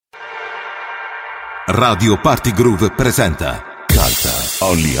Radio Party Groove presenta Culture,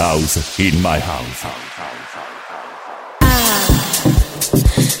 only house in my house.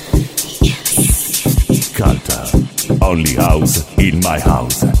 Culture, only house in my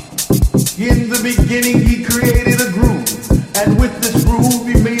house. In the beginning he created a groove, and with this groove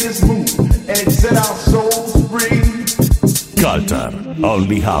he made us move, and it set our souls free. Culture,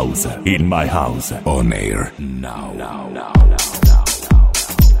 only house in my house. On air now.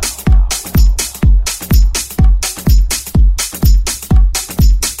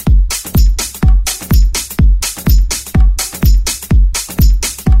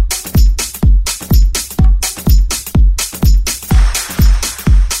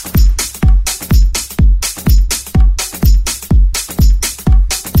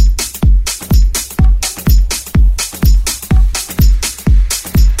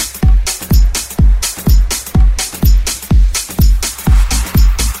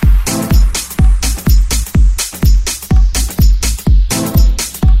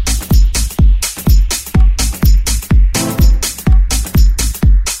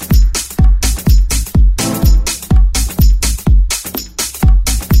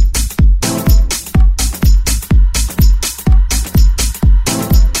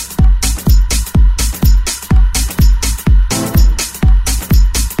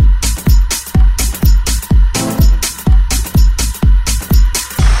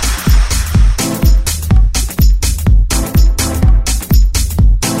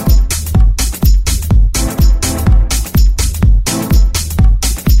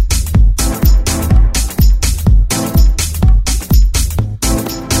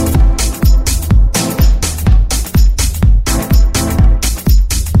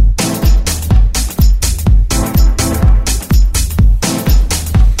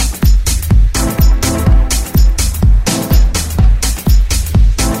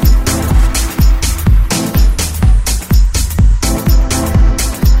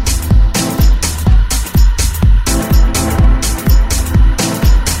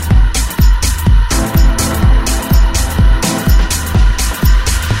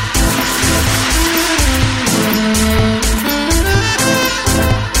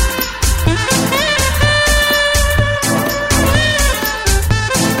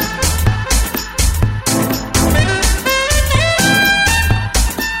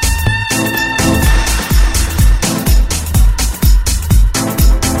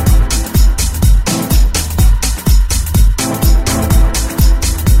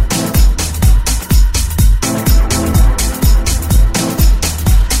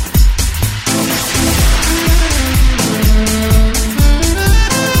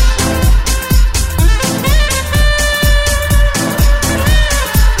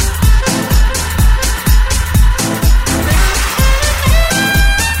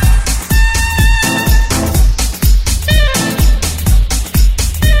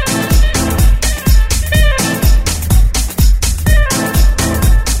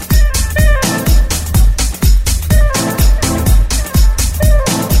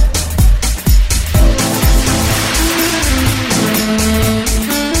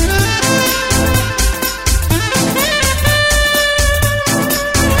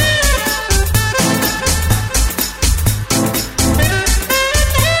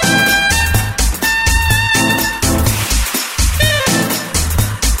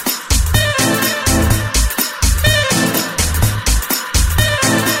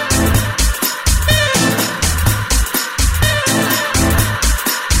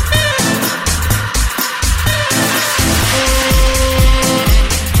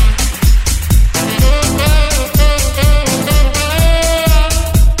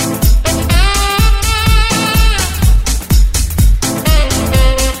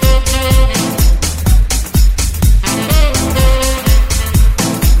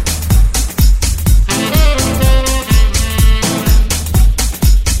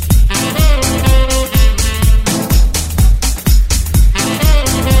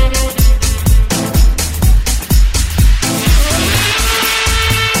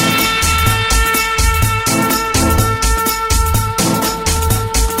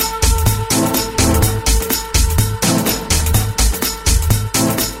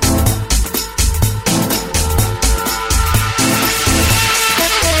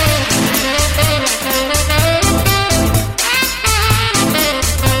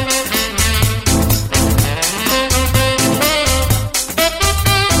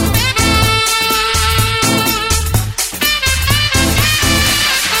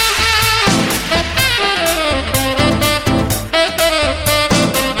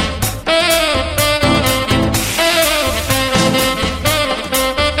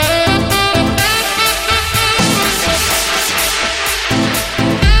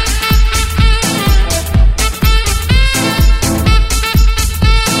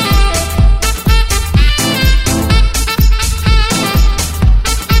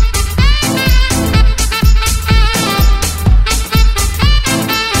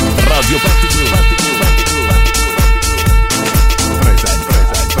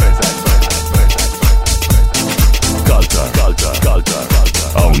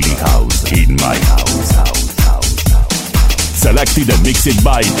 selected and mixed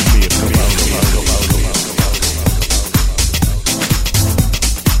by Mirko Paolo.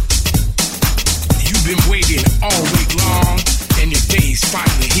 You've been waiting all week long, and your day's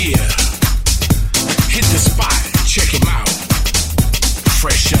finally here. Hit the spot, check him out.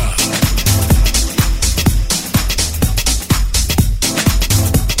 Fresh up.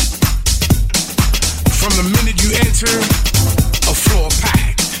 From the minute you enter, a floor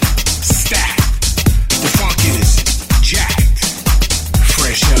packed, stacked. The funk is jacked.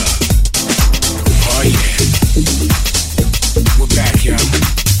 Fresh up. Oh yeah. We're back, y'all.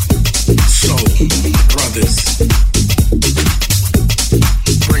 Soul Brothers.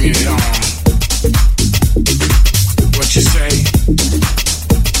 Bringing it on. What you say?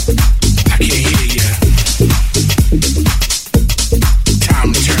 I can't hear ya.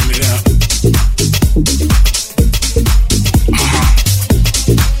 Time to turn it up.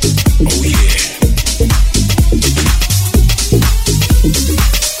 Oh yeah.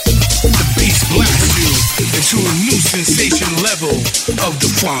 The bass blasts you into a new sensation level of the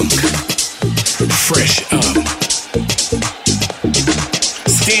funk. Fresh up.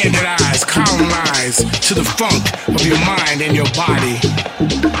 Standardize, colonize to the funk of your mind and your body.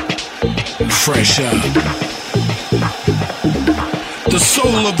 Fresh up. The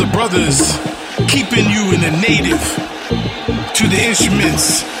soul of the brothers, keeping you in the native to the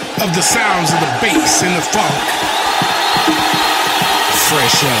instruments of the sounds of the bass and the funk.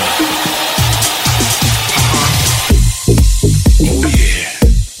 Fresh up. Oh yeah.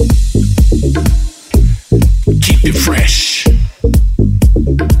 Keep it fresh.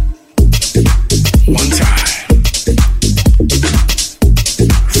 One time.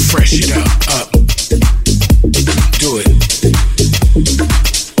 Fresh it up. Do it.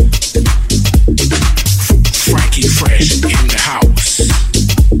 Frankie Fresh in the house.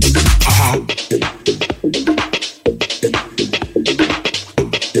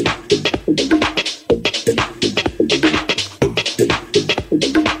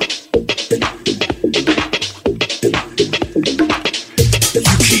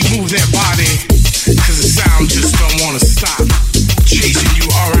 You keep moving that body, 'cause the sound just don't wanna stop. Chasing you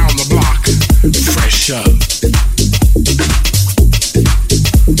around the block. Fresh up.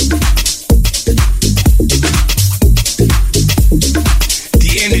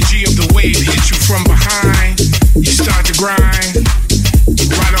 The energy of the wave hits you from behind. You start to grind.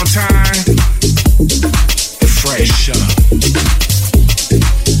 Right on time. Fresh up.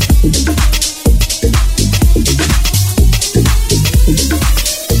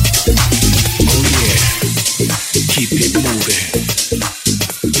 Oh yeah. Keep it moving.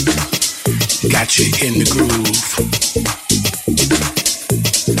 Got you in the groove.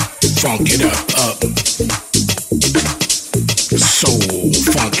 Funk it up. Soul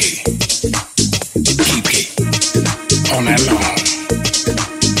funky. Keep it on that long.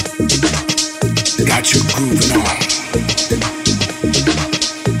 Got you grooving on.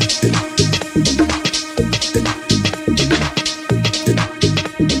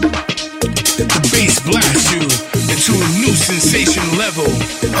 The bass blasts you into a new sensation level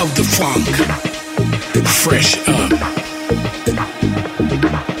of the funk. Fresh up.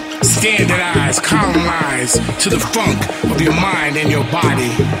 Standardize, colonize to the funk of your mind and your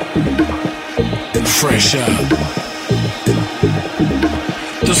body. Fresh up.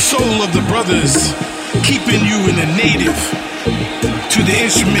 The soul of the brothers, keeping you in the native to the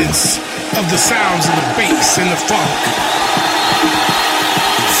instruments of the sounds of the bass and the funk.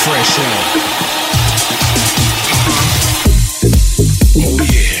 Fresh up. Oh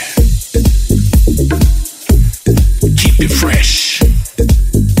yeah. Keep it fresh.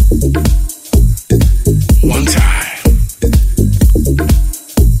 One time.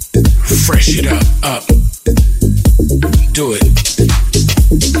 Fresh it up. Do it.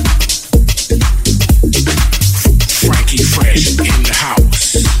 Frankie Fresh in the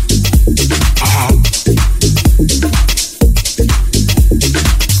house.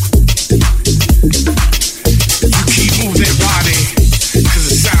 You keep moving that body, 'cause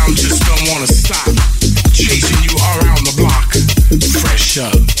the sound just don't wanna stop. Chasing you around the block. Fresh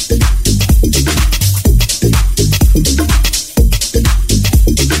up.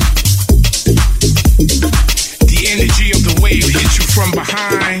 The energy of the wave hits you from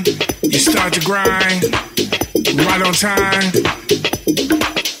behind. You start to grind. Right on time.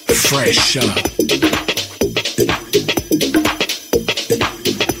 Fresh up.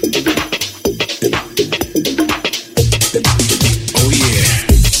 Oh yeah.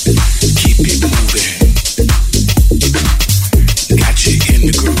 Keep it moving. Got you in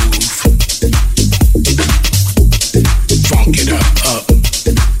the groove. Funk it up.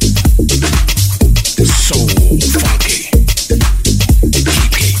 Soul funky.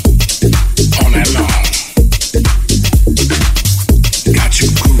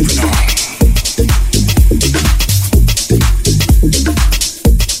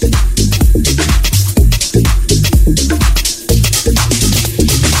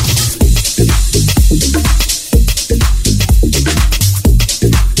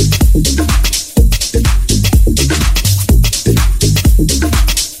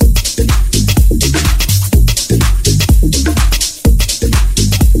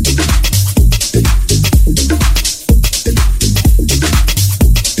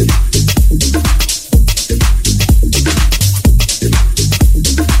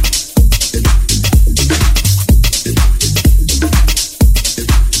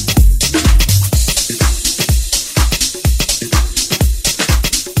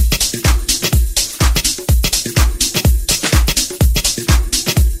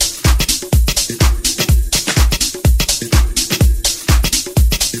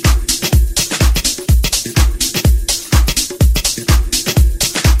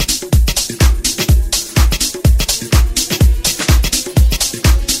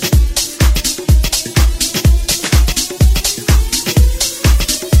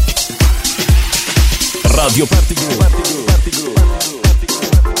 Radio Party Groove.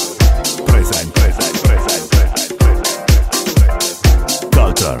 Present.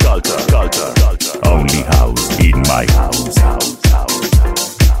 Culture. Only house in my house.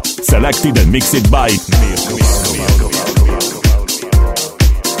 Selected and mixed by Mirko.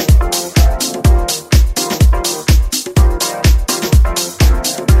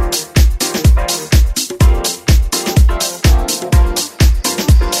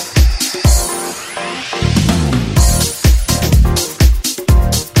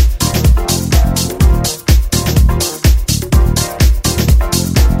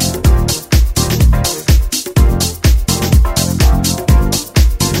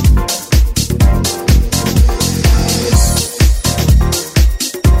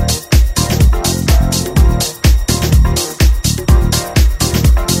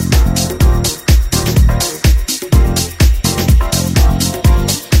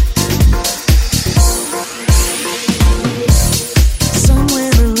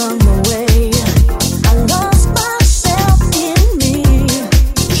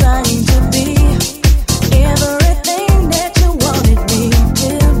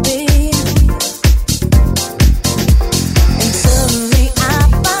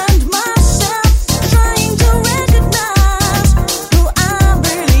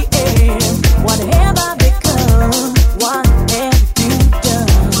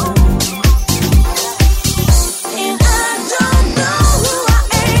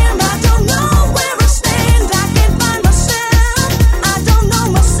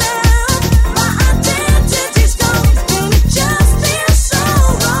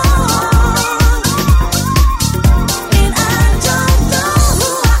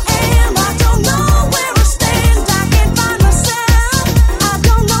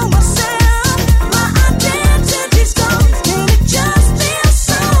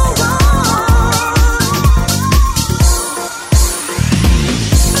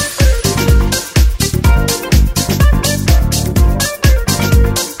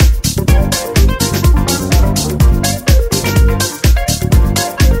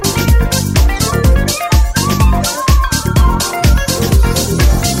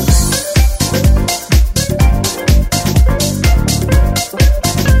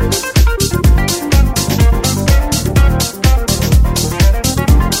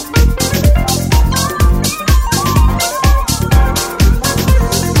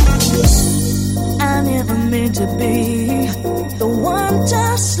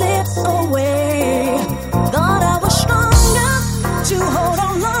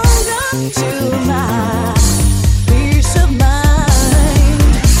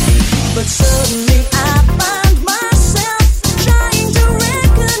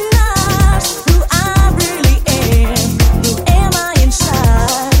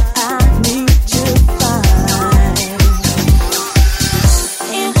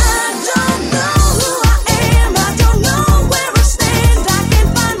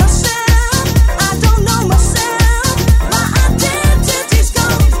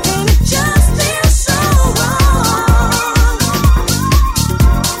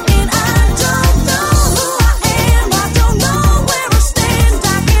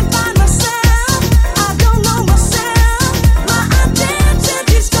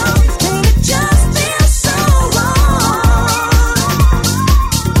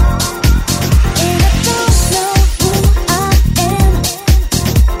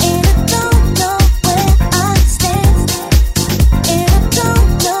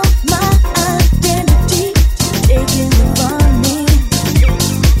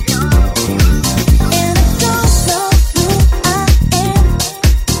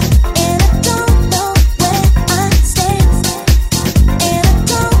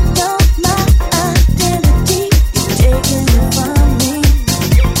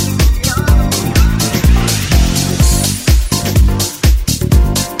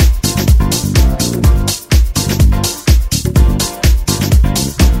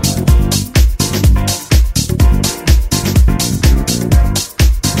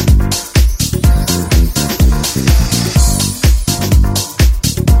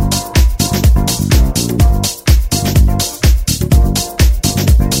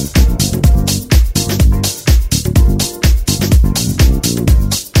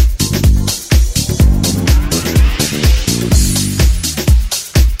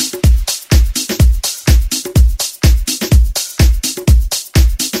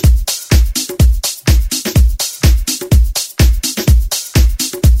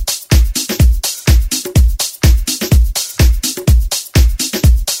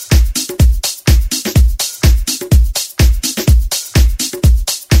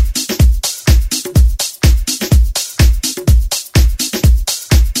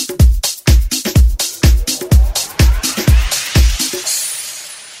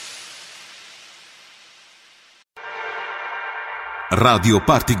 Radio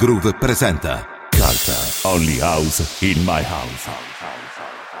Party Groove presenta Culture, only house in my house.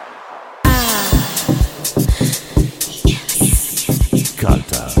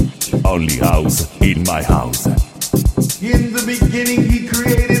 Culture, only house in my house. In the beginning, he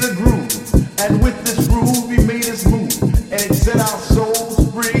created a groove, and with this groove, he made us move and set our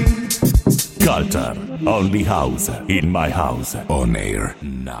souls free. Culture, only house in my house. On air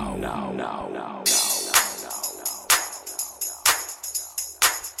now.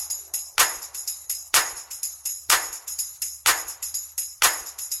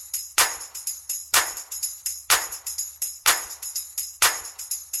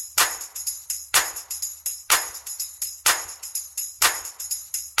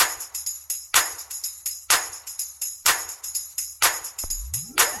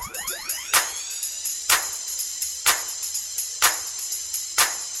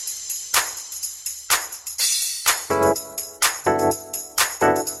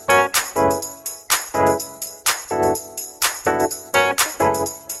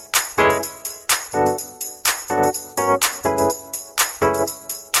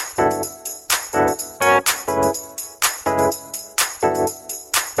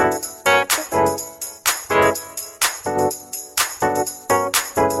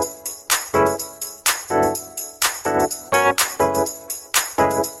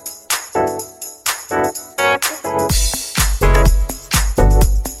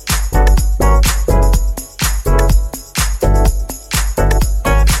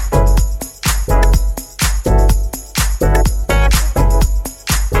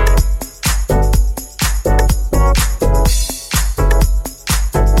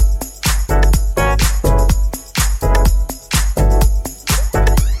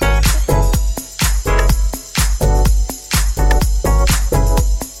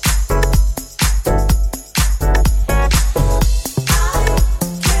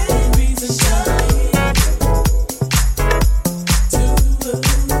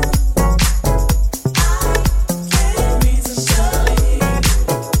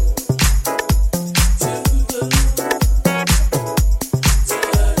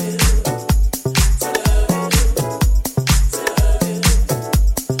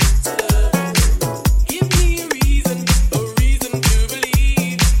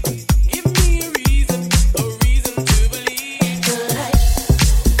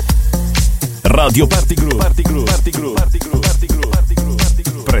 Radio Party Groove.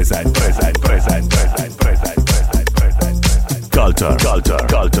 Present.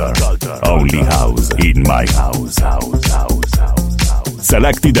 Culture. Only house in my house.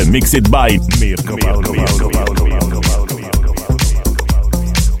 Selected and mixed by Mirko Paolo.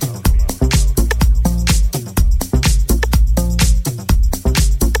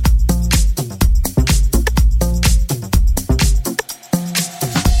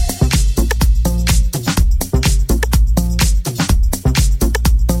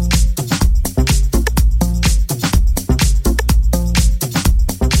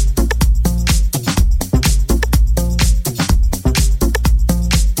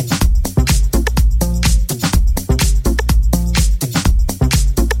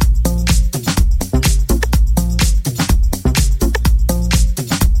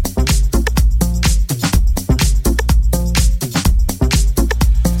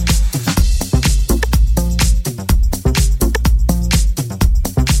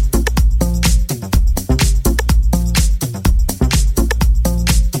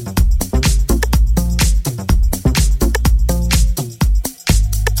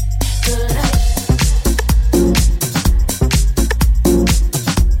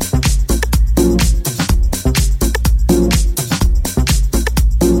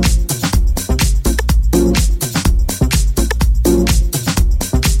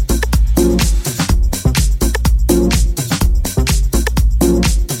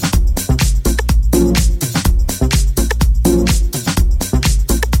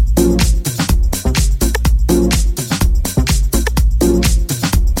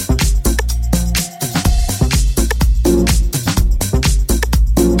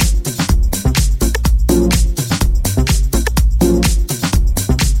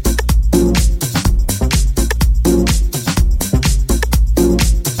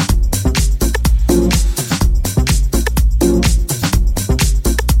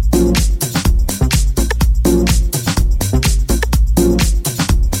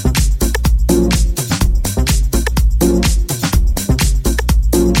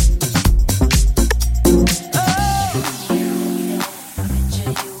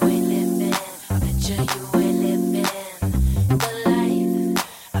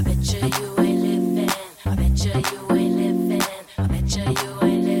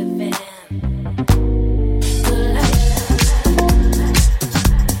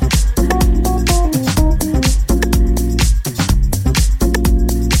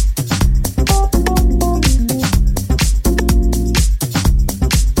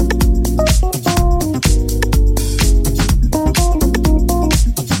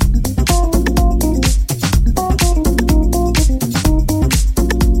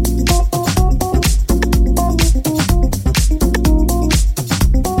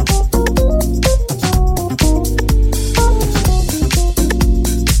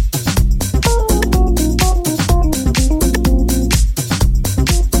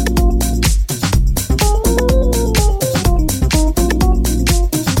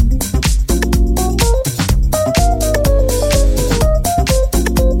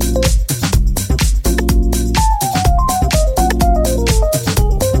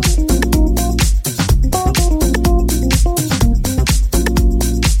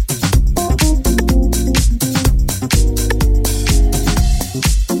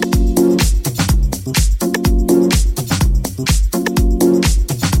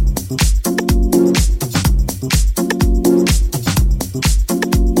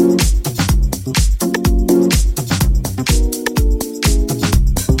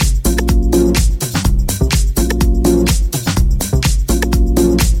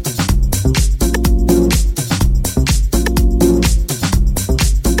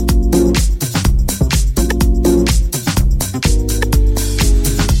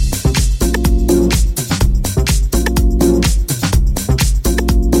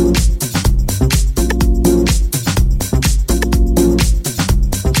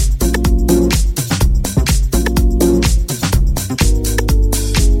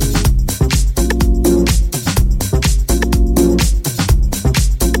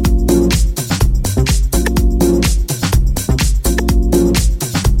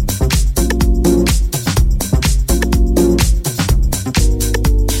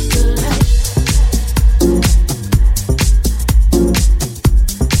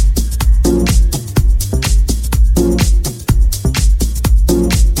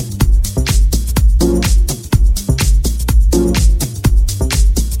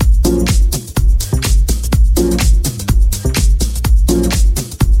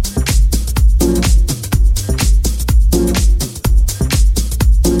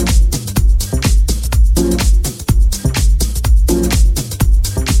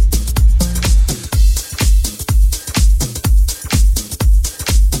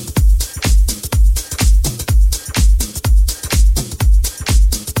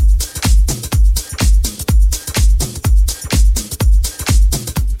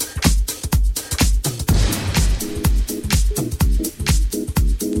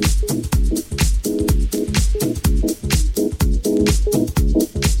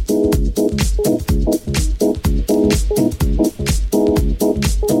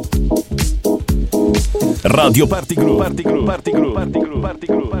 Radio Party Groove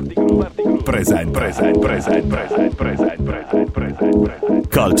present.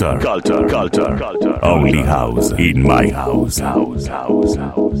 Culture. Only house in my house.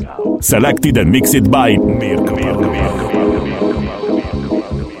 Selected and mixed by Mirko.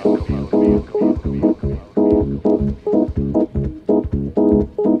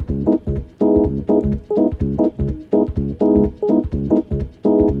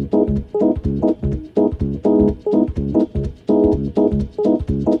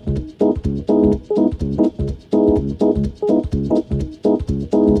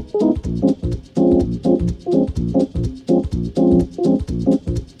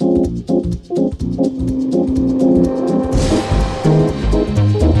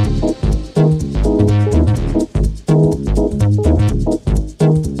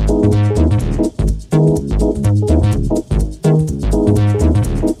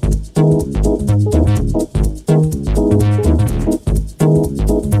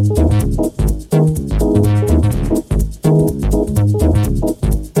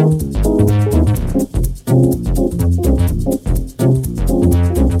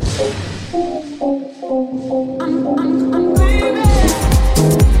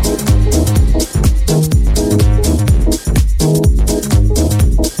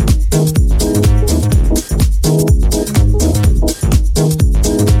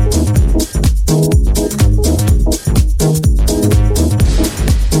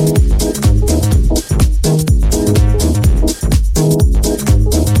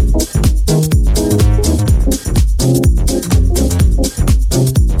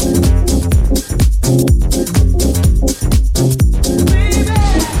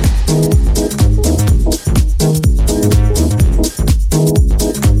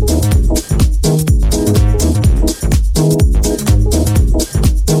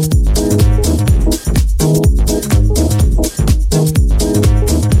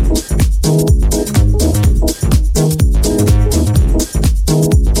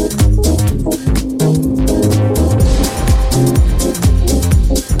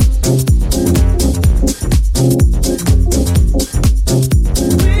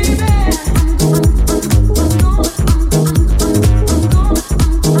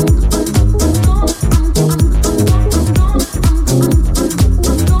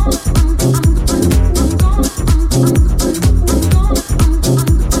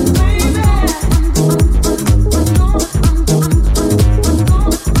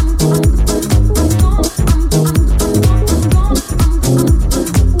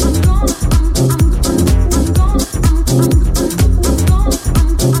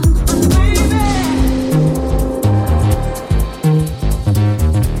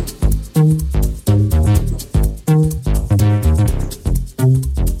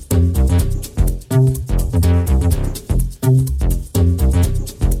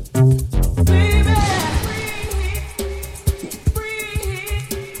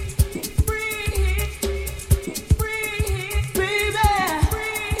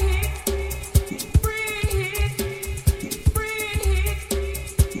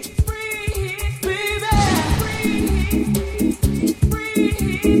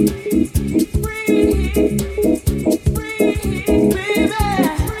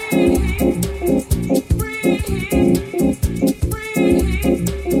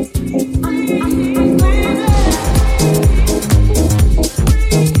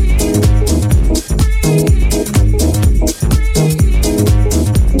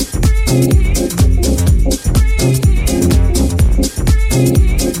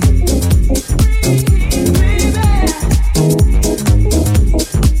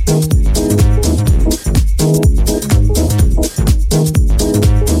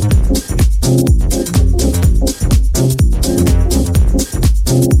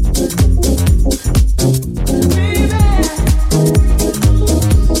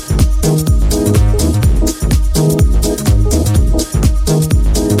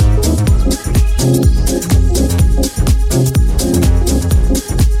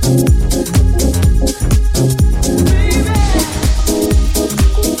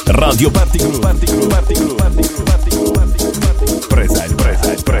 Radio Party Groove. Present.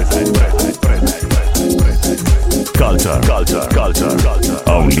 Culture.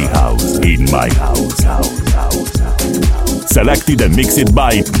 Only house in my house. Selected and mixed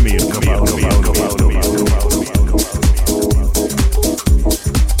by Mirko.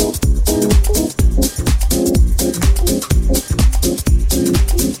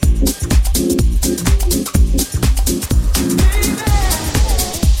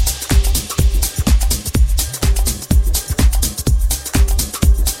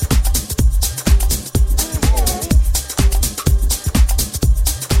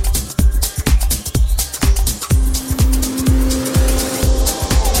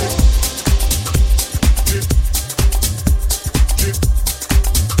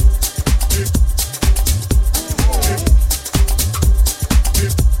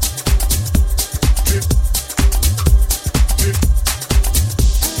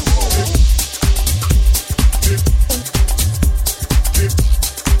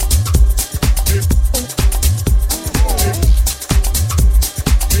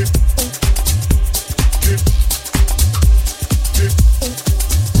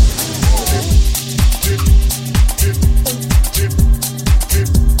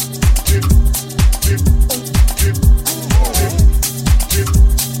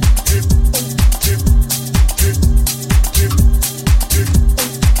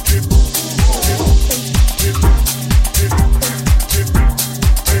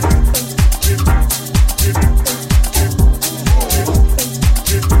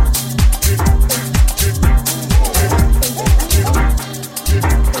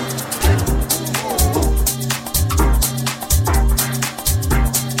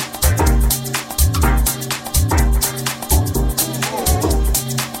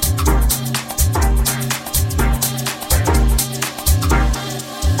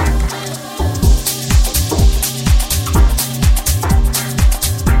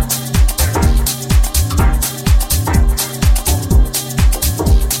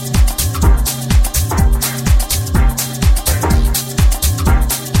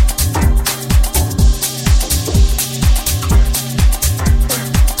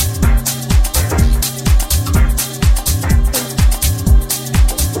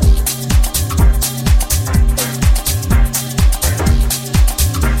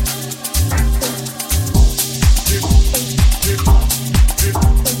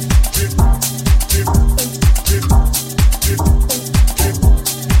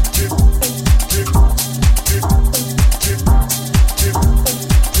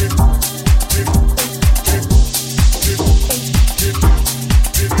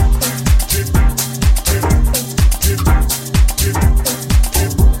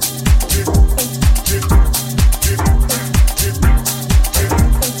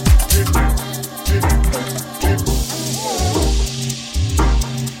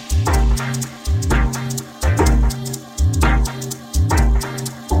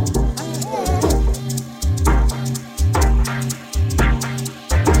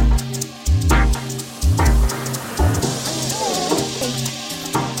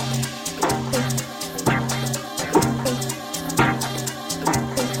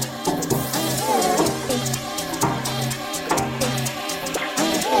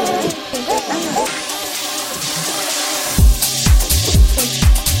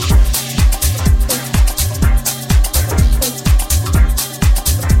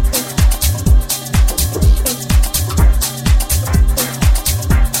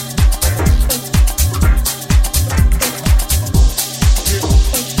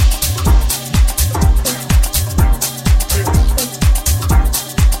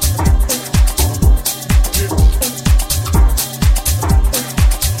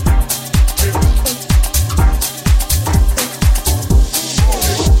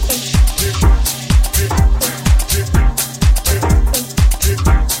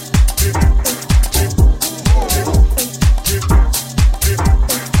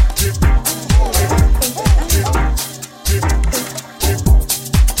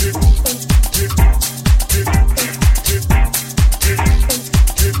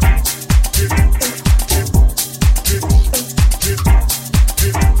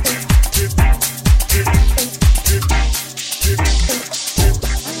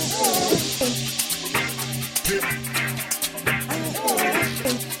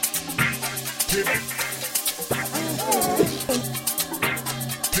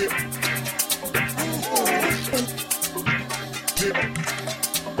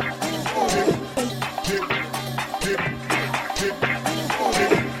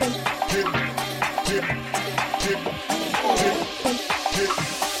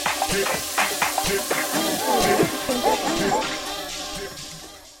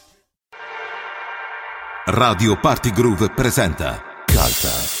 Radio Party Groove presenta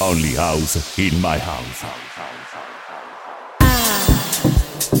Culture, only house in my house.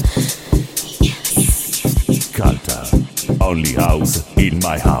 Culture, only house in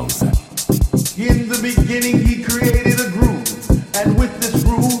my house. In the beginning he created a groove, and with this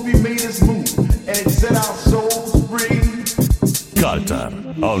groove he made us move, and set our souls free. Culture,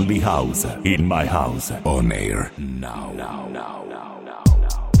 only house in my house. On air now.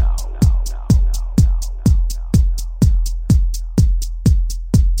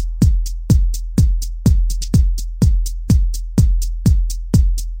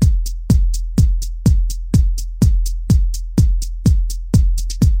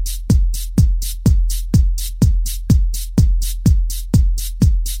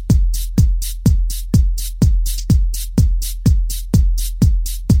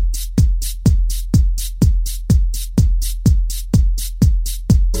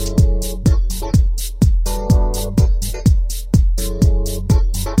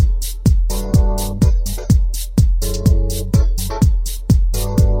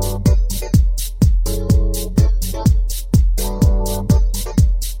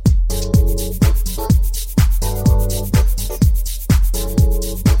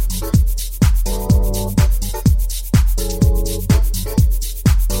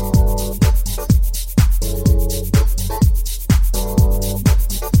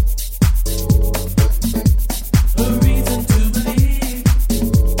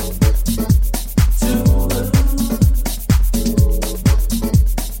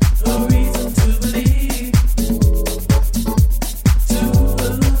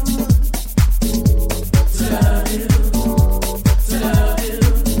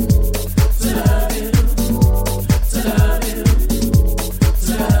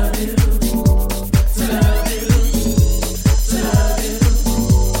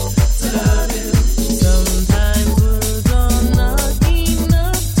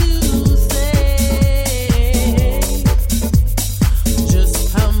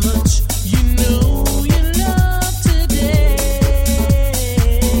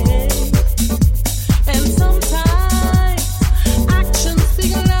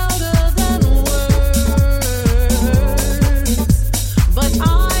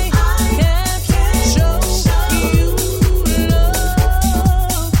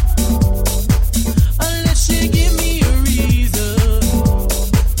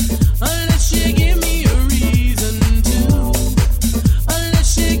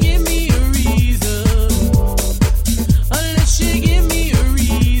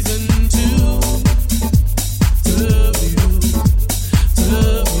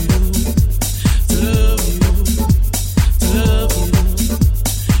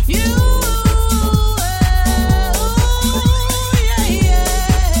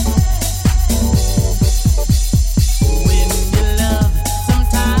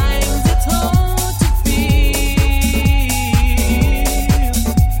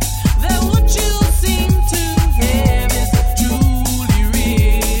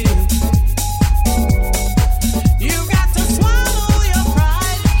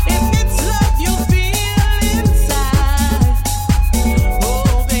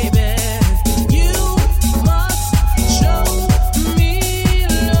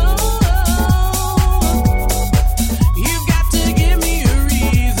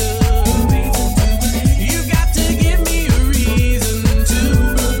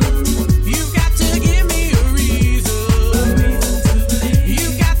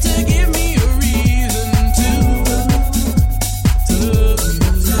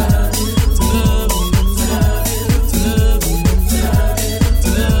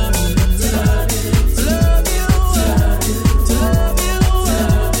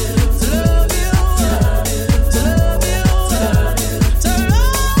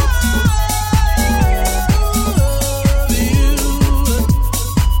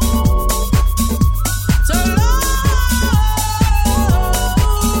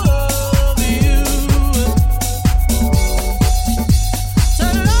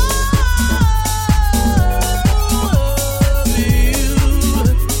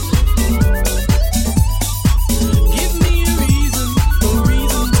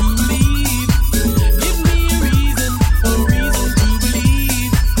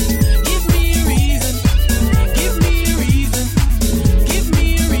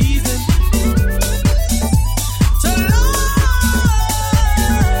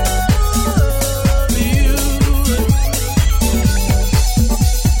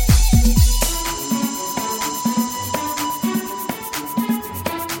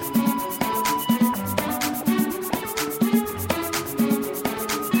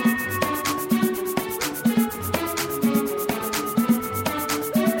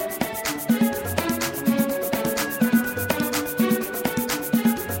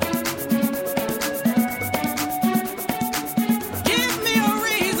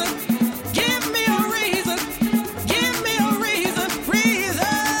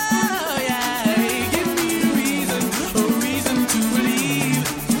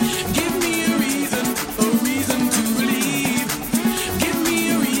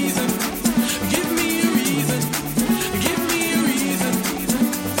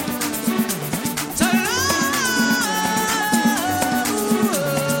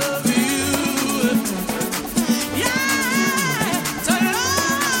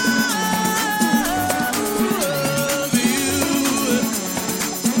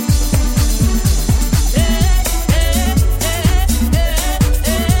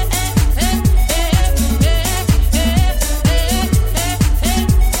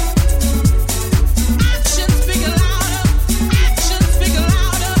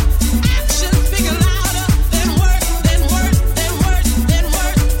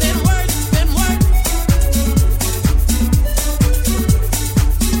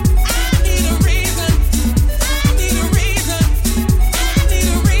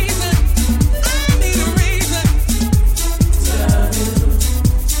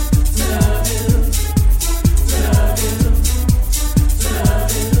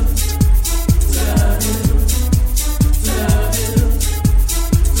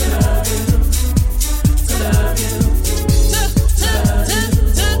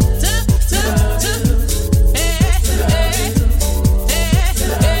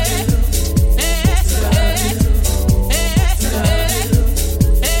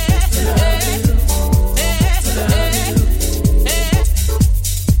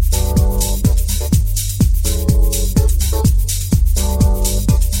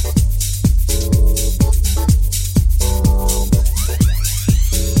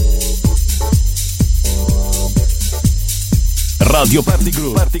 Radio Party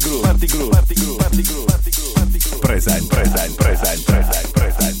Groove. Party Groove. Party Groove. Party Groove. Party Groove. Party Groove. Party Groove. Present.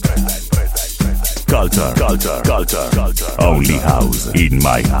 Culture. Only house in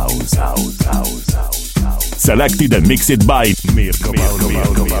my house. Selected and mixed by Mirko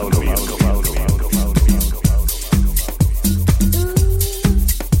Paolo.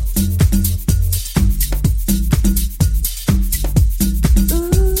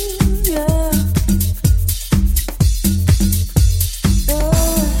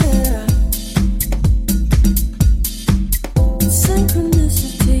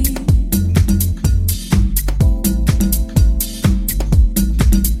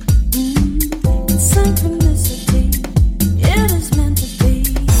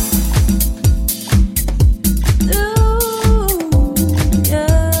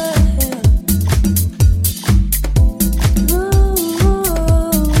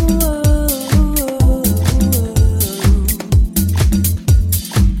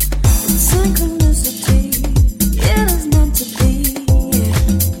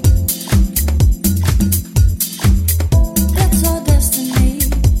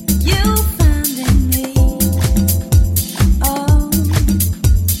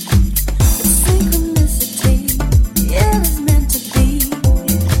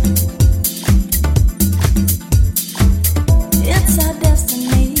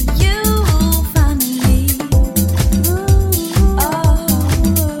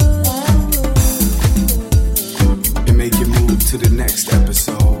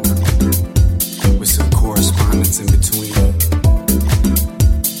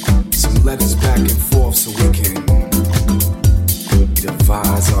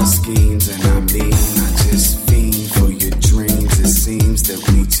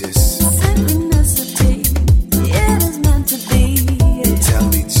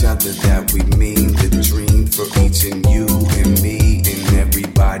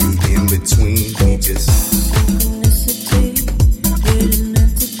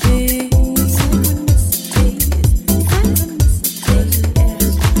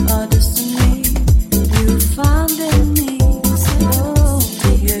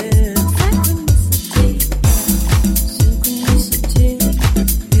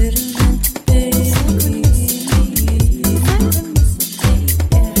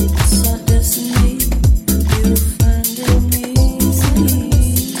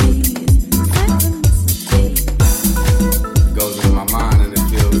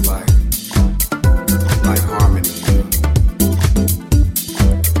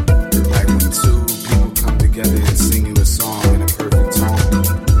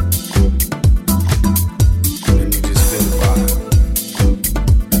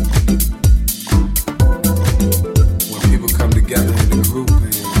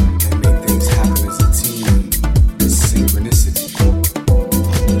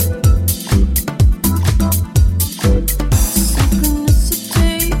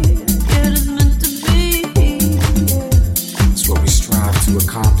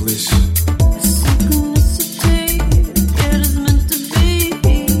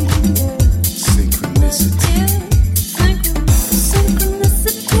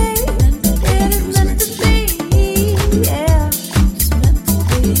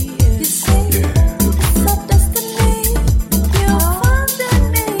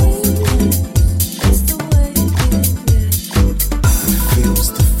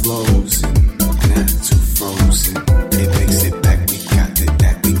 It makes it back.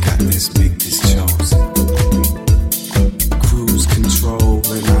 We got this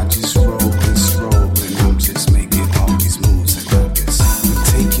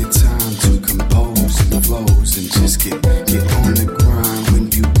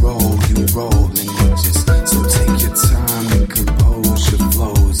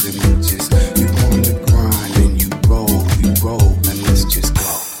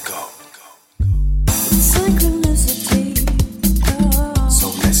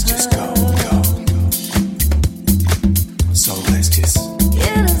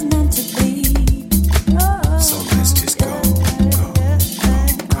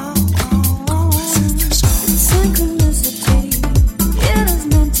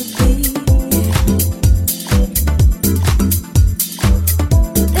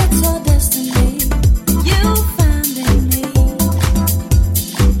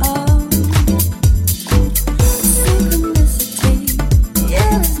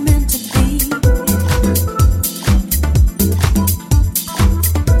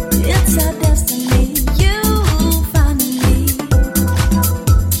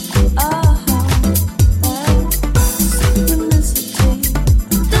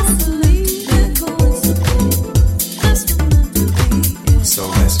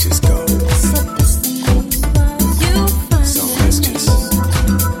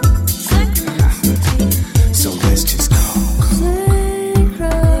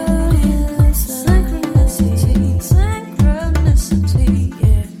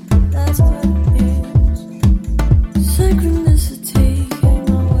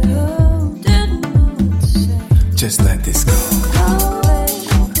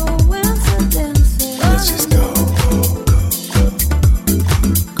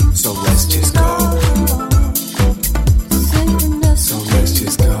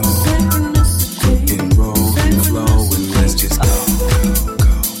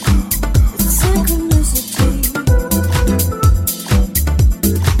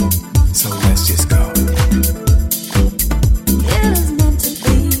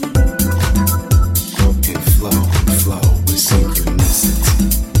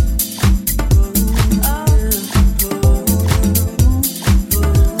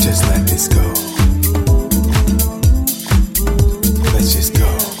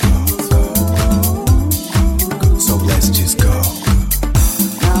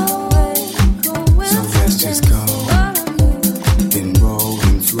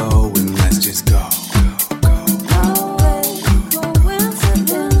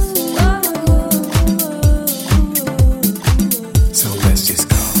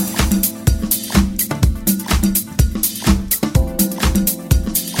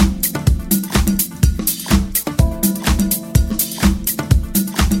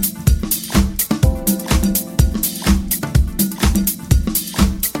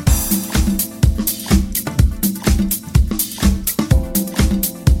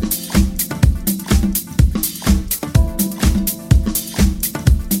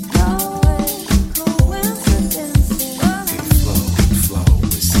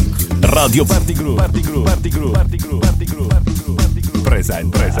Radio Party Groove. Party Groove. Party Groove. Party Groove. Party Groove. Party Groove. Party Groove.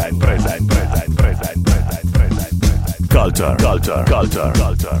 Present. Culture.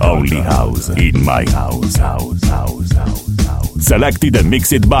 Only house in my house. Selected and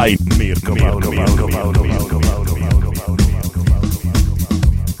mixed by Mirko Paolo.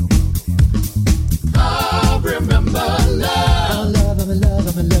 I remember love. I'm in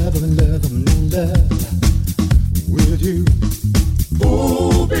love with you.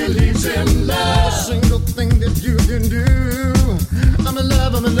 Who believes in love? A single thing that you can do. I'm in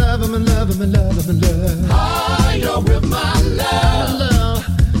love. Higher with my love.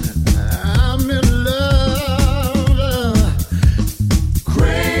 I'm in love.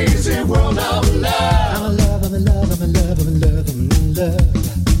 Crazy world of love. I'm in love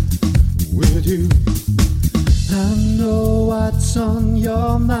with you. I know what's on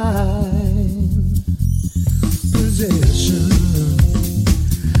your mind. Possession.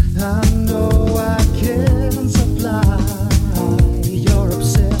 I know I can supply your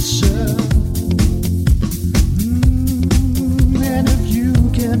obsession. And if you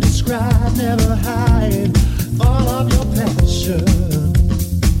can describe, never hide all of your passion.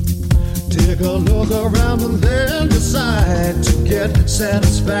 Take a look around and then decide to get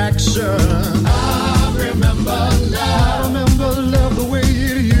satisfaction. I remember love the way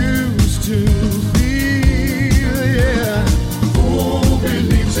it used to feel, yeah. Who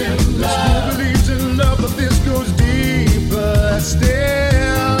believes in love? Who believes in love? But this goes deeper still.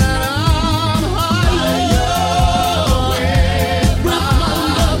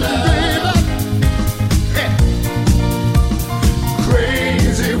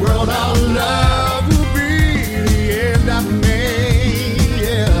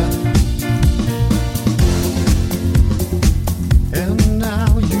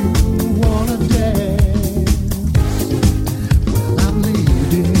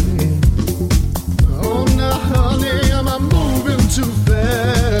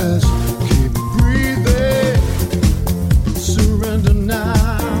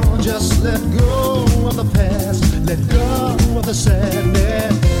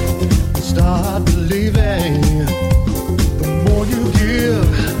 Sadness, start believing. The more you give,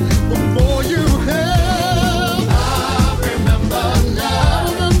 the more you have. I remember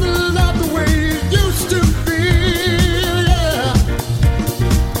love the way it used to feel, yeah.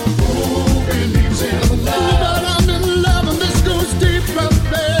 Who believes in love? But I'm in love and this goes deeper,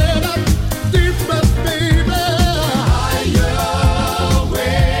 baby. Deeper, baby. Higher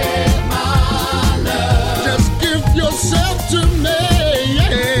with my love. Just give yourself to me.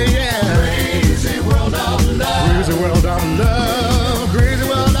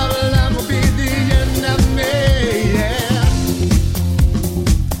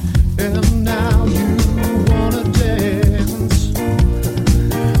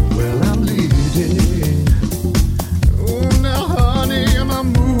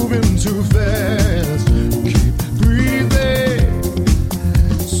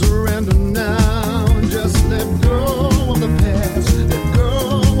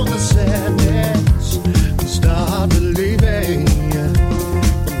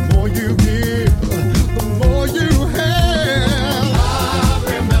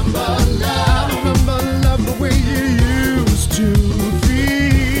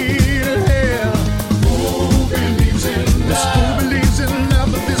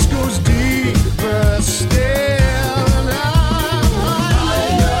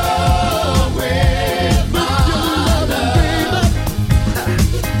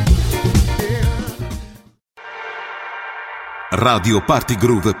 Radio Party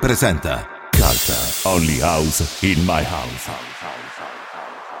Groove presenta Culture, only house in my house.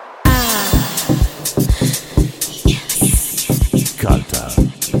 Culture,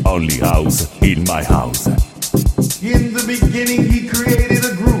 only house in my house. In the beginning he created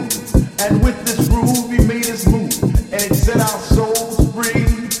a groove, and with this groove he made us move, and it set our souls free.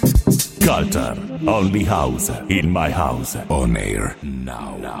 Culture, only house in my house. On air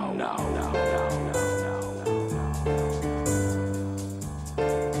now.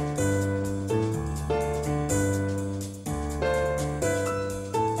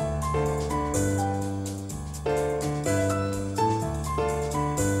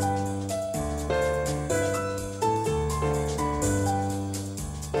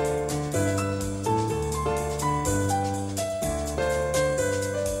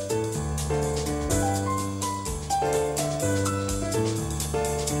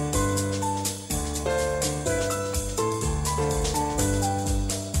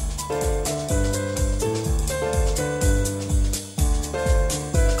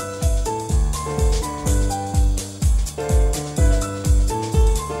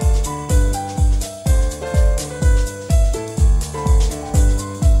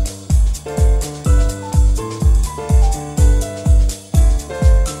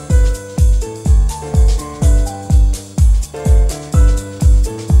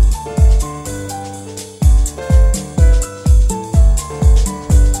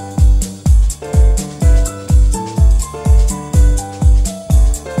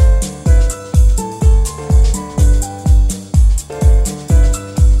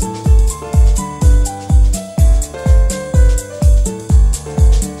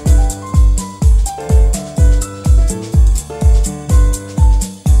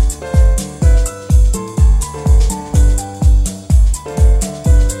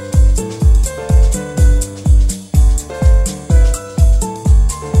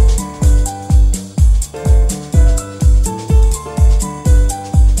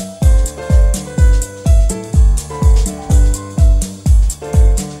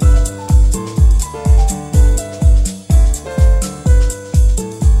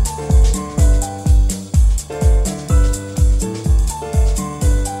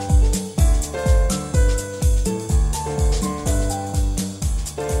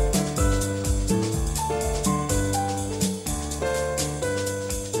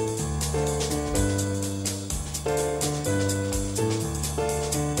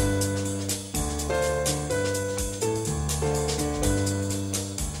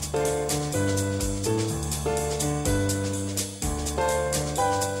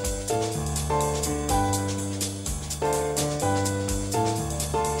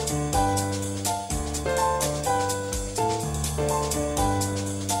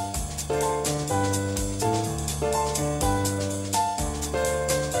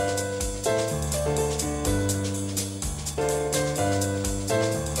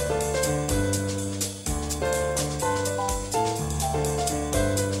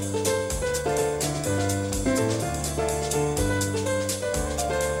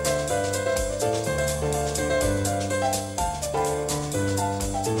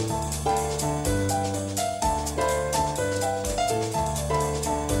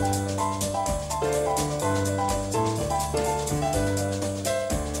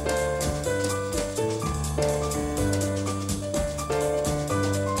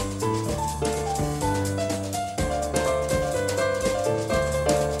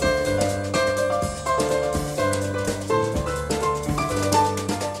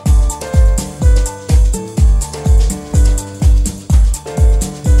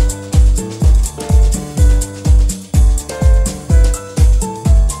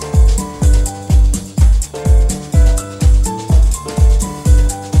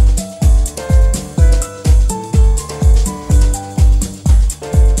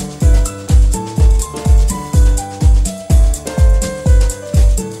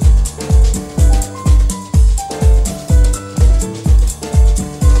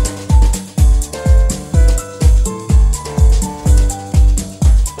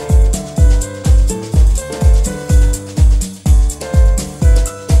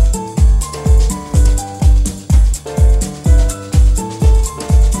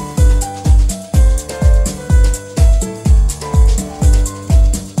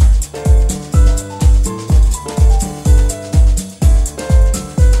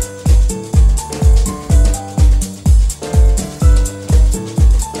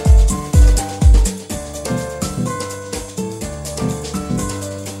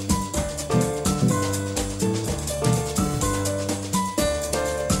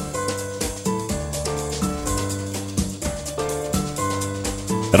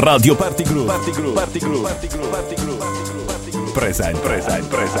 Radio Party Groove. Present.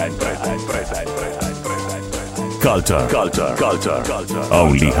 Culture.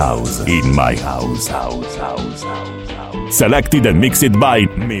 Only house in my house. Selected and mixed by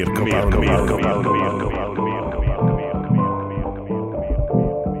Mirko Paolo.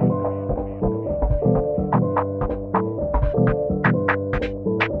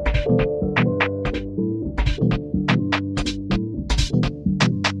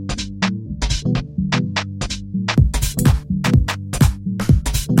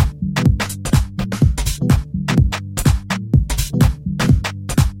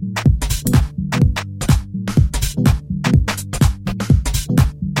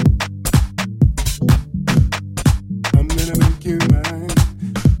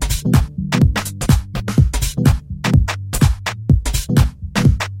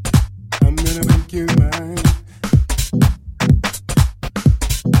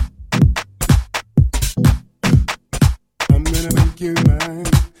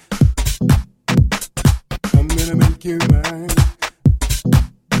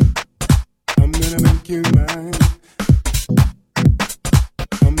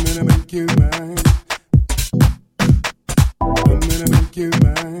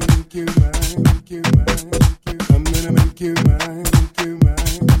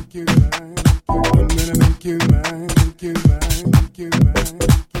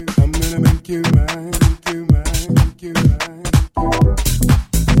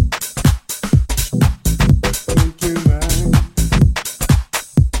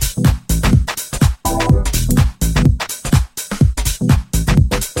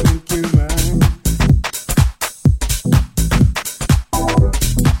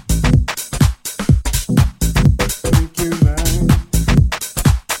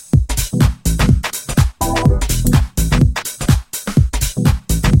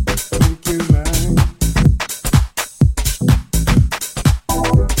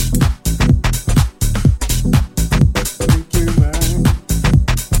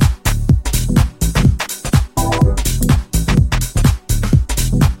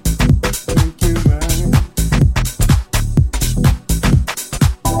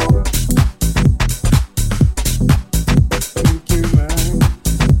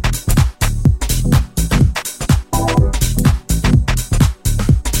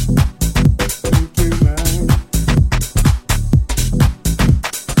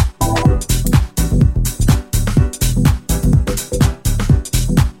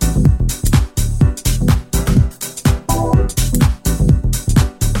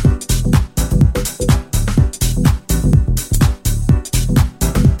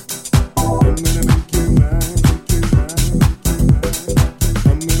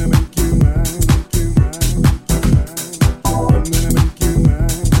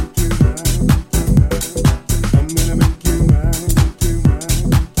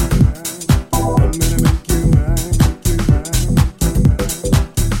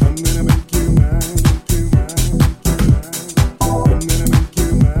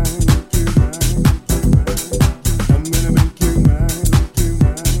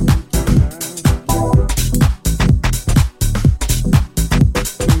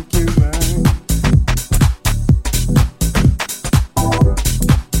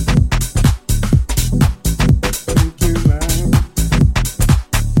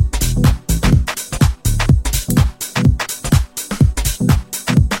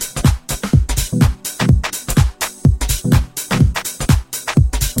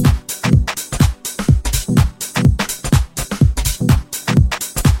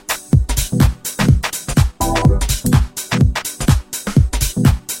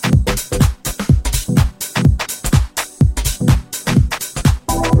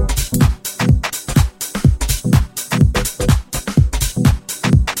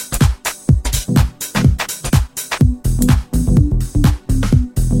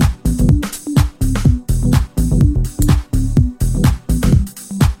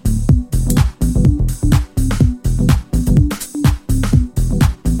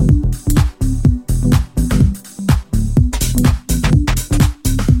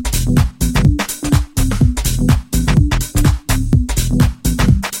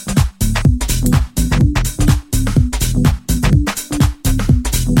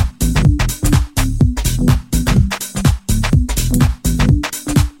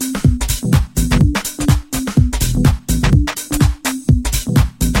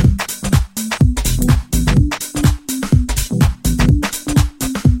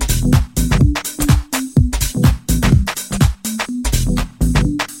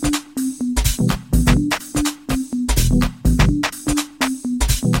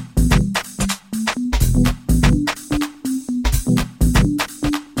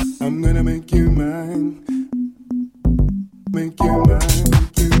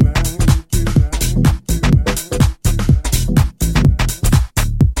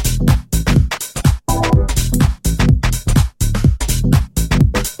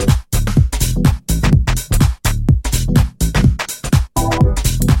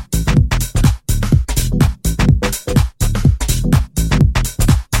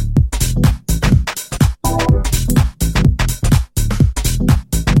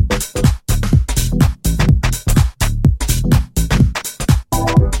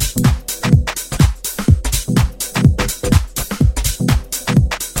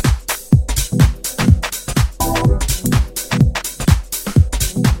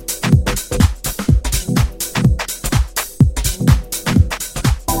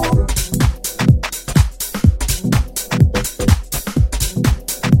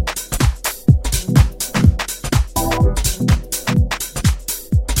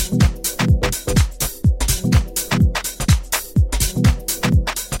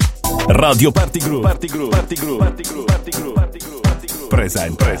 Radio Party Groove.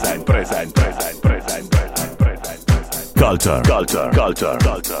 Present. Culture.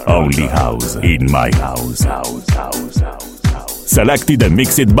 Only house in my house. Selected and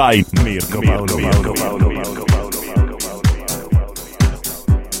mixed by Mirko Paolo.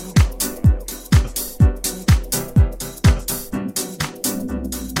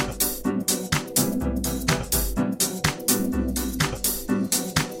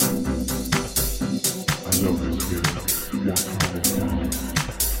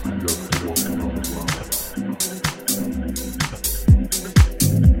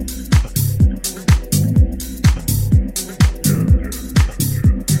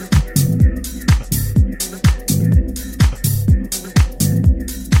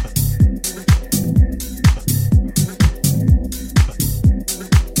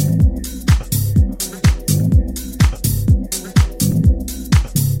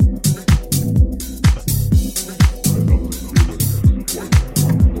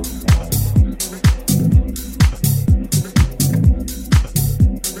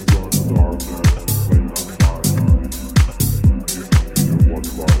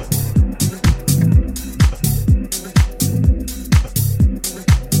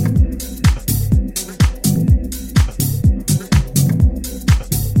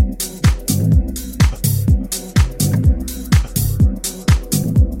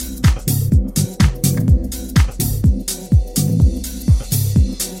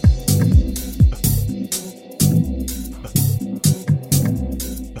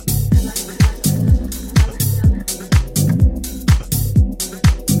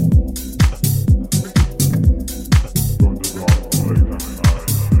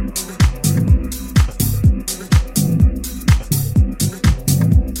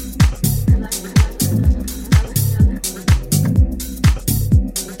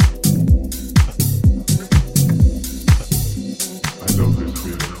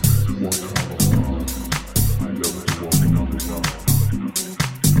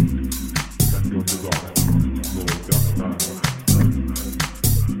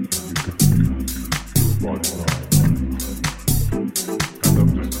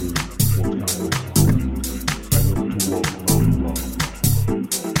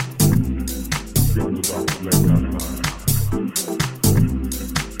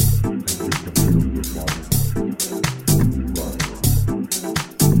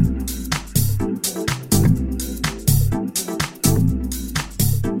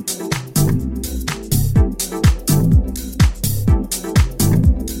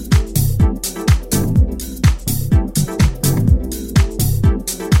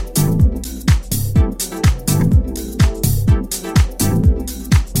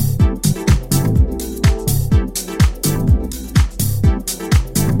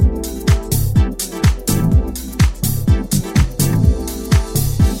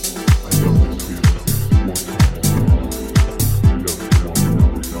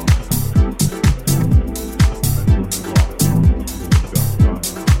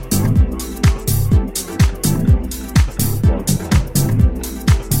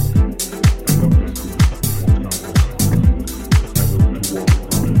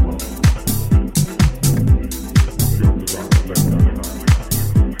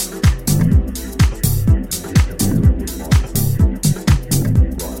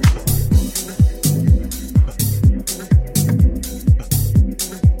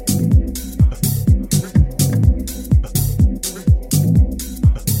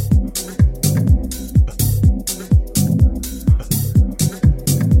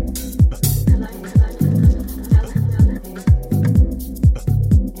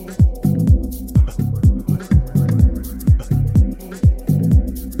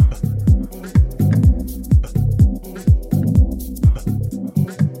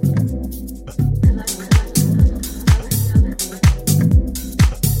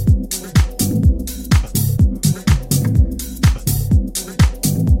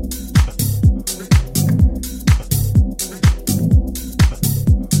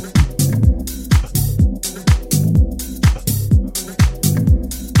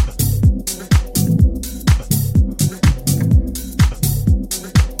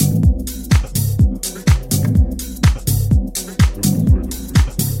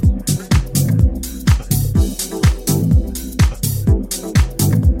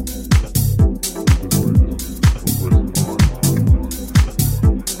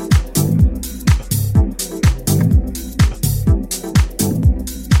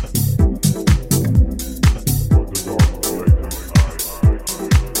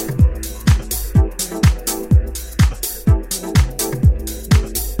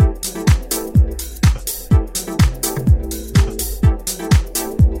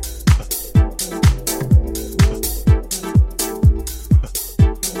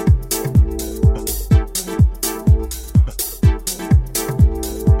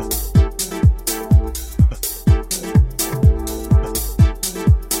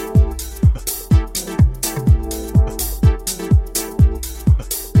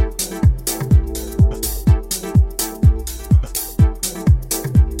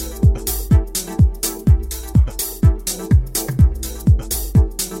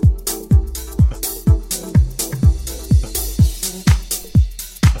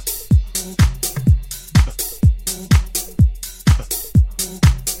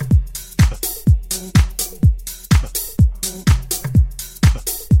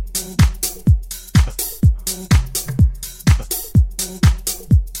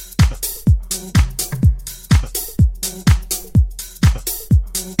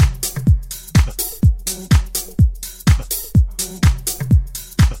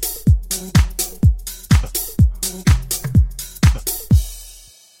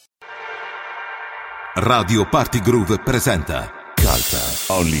 Radio Party Groove presenta Culture,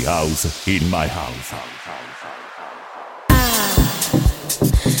 only house in my house.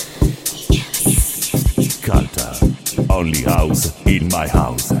 Culture, only house in my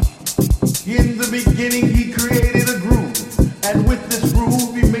house. In the beginning he created a groove, and with this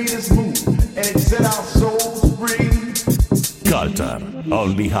groove he made us move, and it set our souls free. Culture,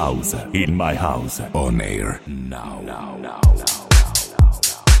 only house in my house. On air now.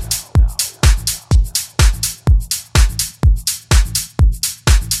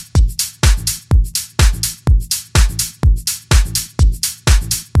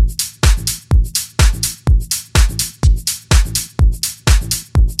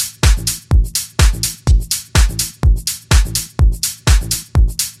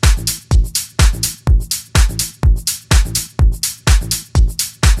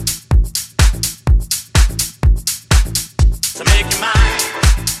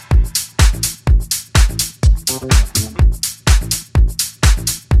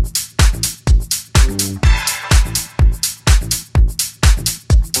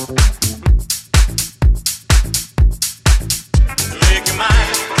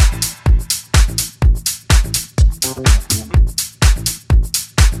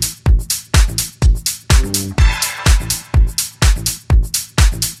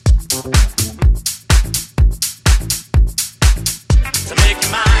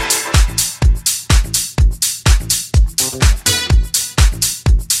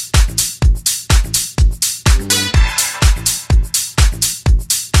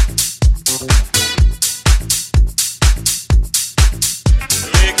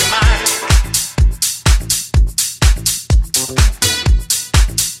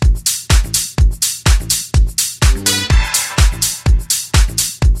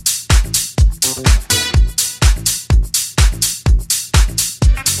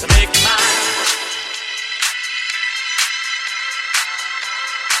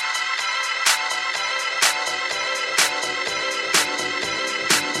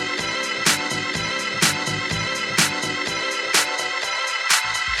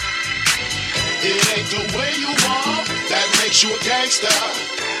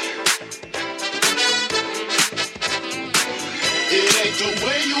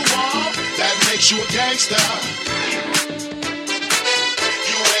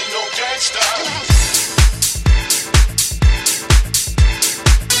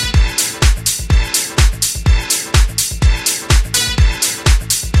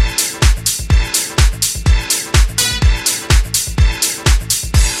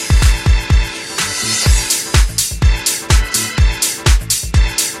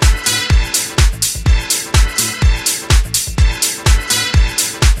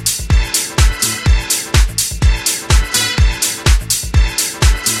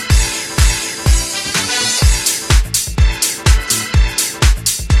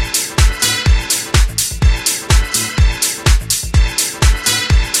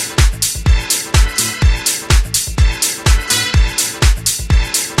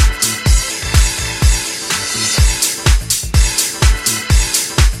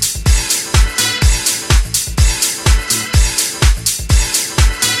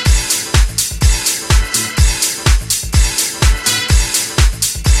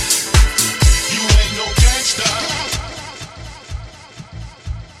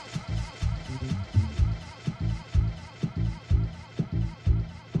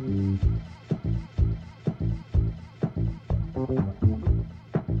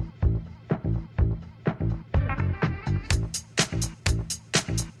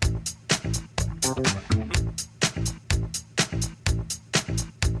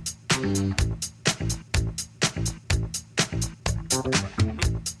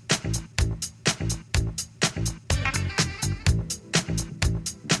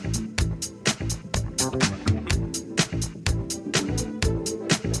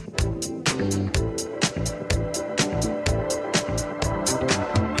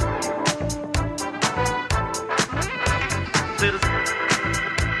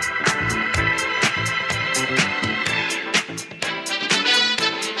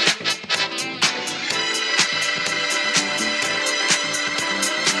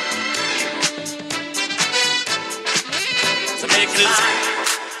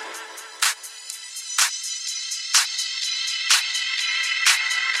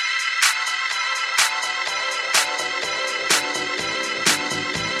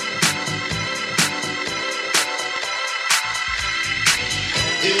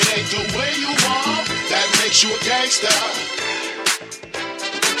 makes you a gangster.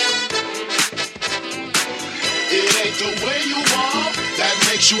 It ain't the way you are that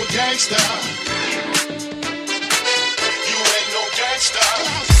makes you a gangster.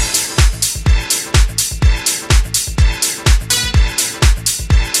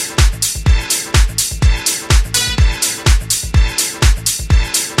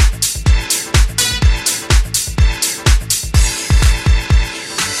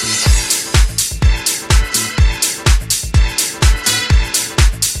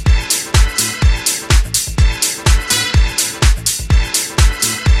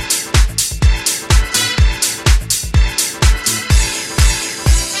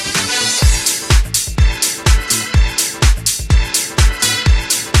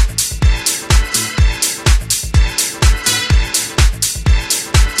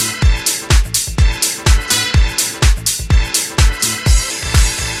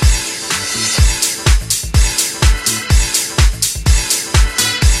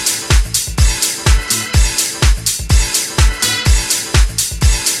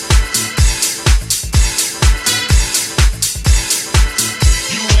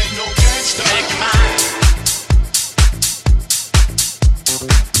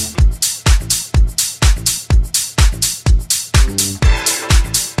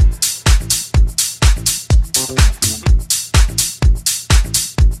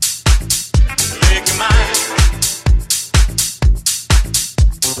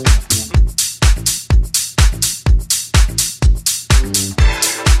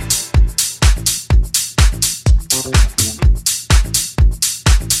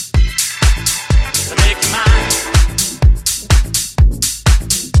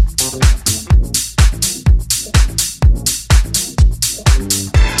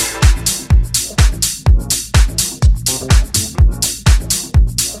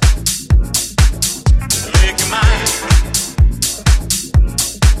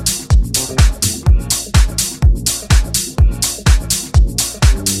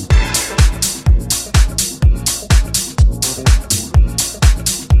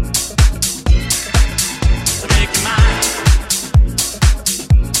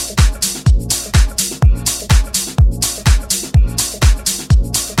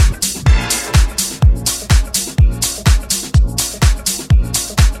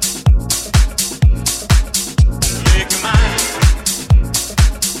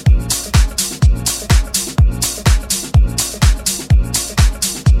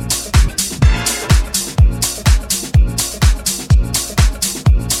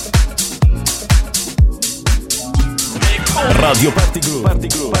 Radio Party Groove.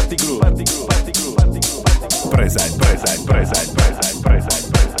 Present.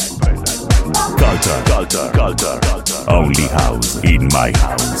 Culture. Only house in my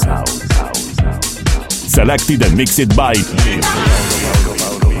house. Selected and mixed by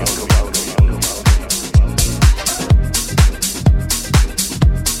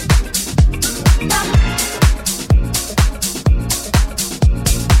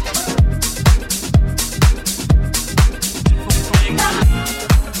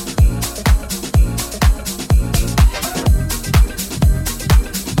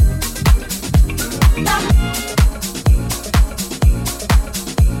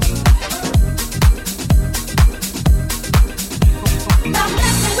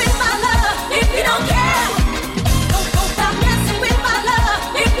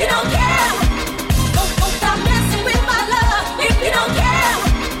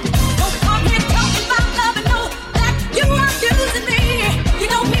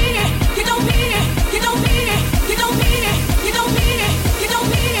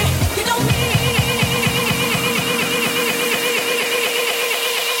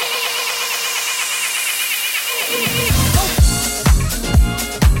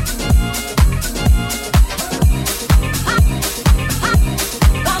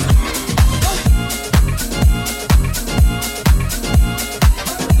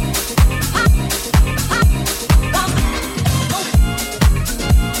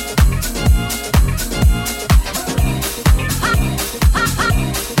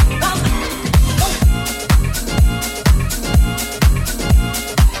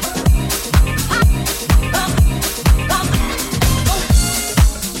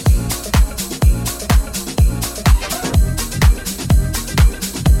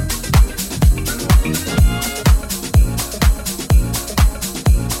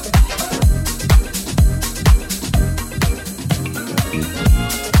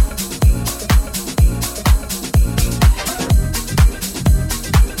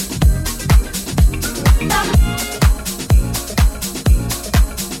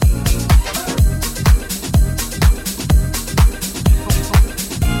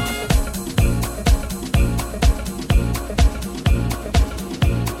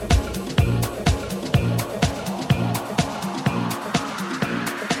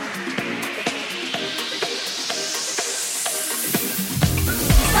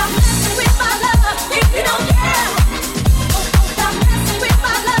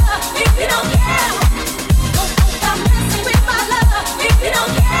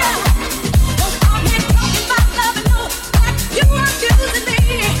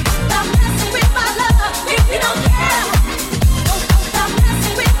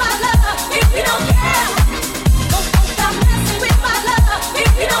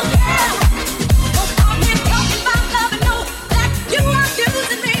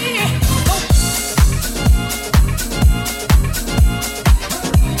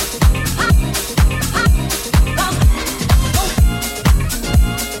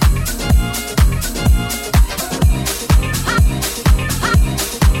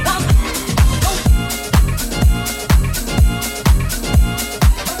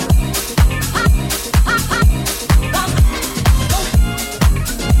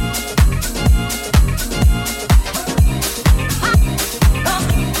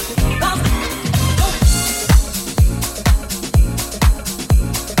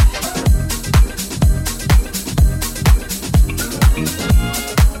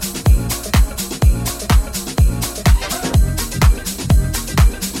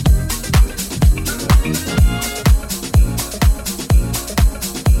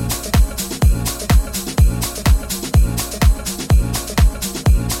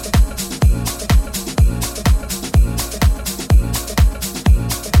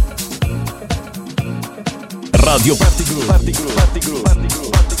Radio Party Groove.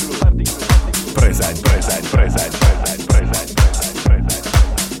 Present.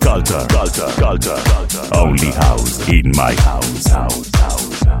 Culture. Only house in my house.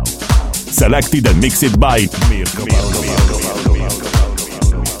 Selected and mixed by Mirko Paolo.